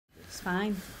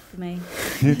fine for me.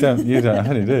 You don't have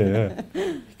any, do you?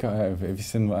 Yeah. Have you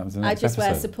seen what happens in the next I just wear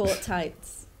episode? support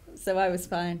tights, so I was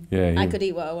fine. Yeah, I could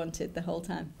eat what I wanted the whole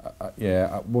time.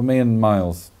 Well, me and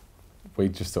Miles, we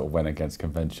just sort of went against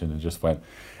convention and just went,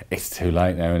 it's too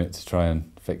late now, innit, to try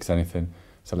and fix anything.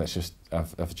 So let's just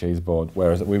have a cheese board.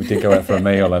 Whereas we did go out for a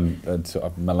meal and sort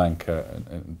of Malanka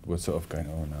and we're sort of going,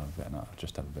 oh no, I'll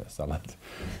just have a bit of salad.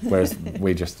 Whereas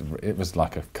it was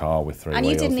like a car with three wheels. And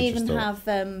you didn't even have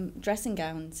dressing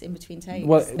gowns in between takes.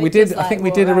 Well, we did. I think we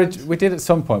did. We did at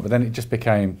some point, but then it just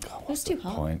became. Oh, what's the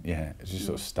point? Yeah, it's just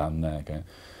sort of stand there going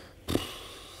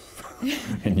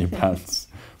in your pants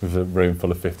with a room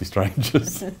full of 50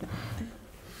 strangers.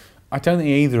 I don't think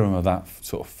either of them are that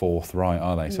sort of forthright,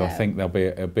 are they? So no. I think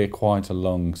it'll be quite a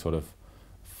long sort of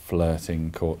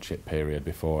flirting courtship period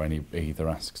before either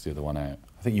asks the other one out.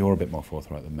 I think you're a bit more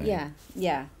forthright than me.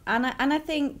 Yeah, and I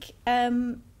think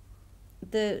the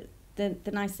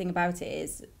nice thing about it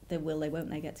is they won't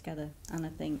they get together, and I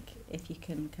think if you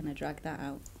can kind of drag that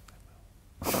out.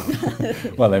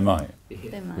 Well, they might.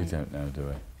 They might. We don't know, do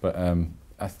we? But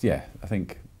I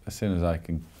think as soon as I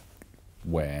can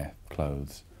wear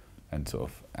clothes and sort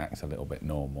of act a little bit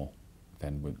normal,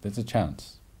 then there's a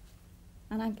chance.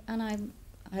 And I'm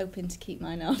hoping to keep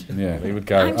mine on. Yeah, he would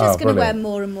go. I'm just going to wear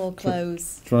more and more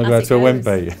clothes. Do you want to go to a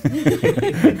wimpy?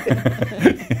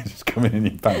 Just coming in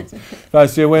your pants.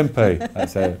 That's your wimpy.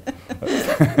 That's it.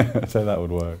 That's how that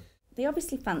would work. They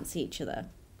obviously fancy each other,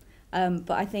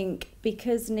 but I think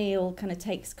because Neil kind of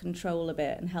takes control a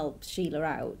bit and helps Sheila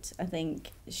out, I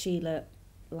think Sheila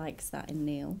likes that in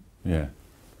Neil. Yeah.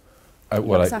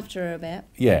 Looks after her a bit.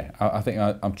 Yeah, I think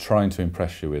I'm trying to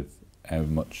impress you with how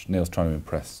much Neil's trying to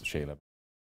impress Sheila.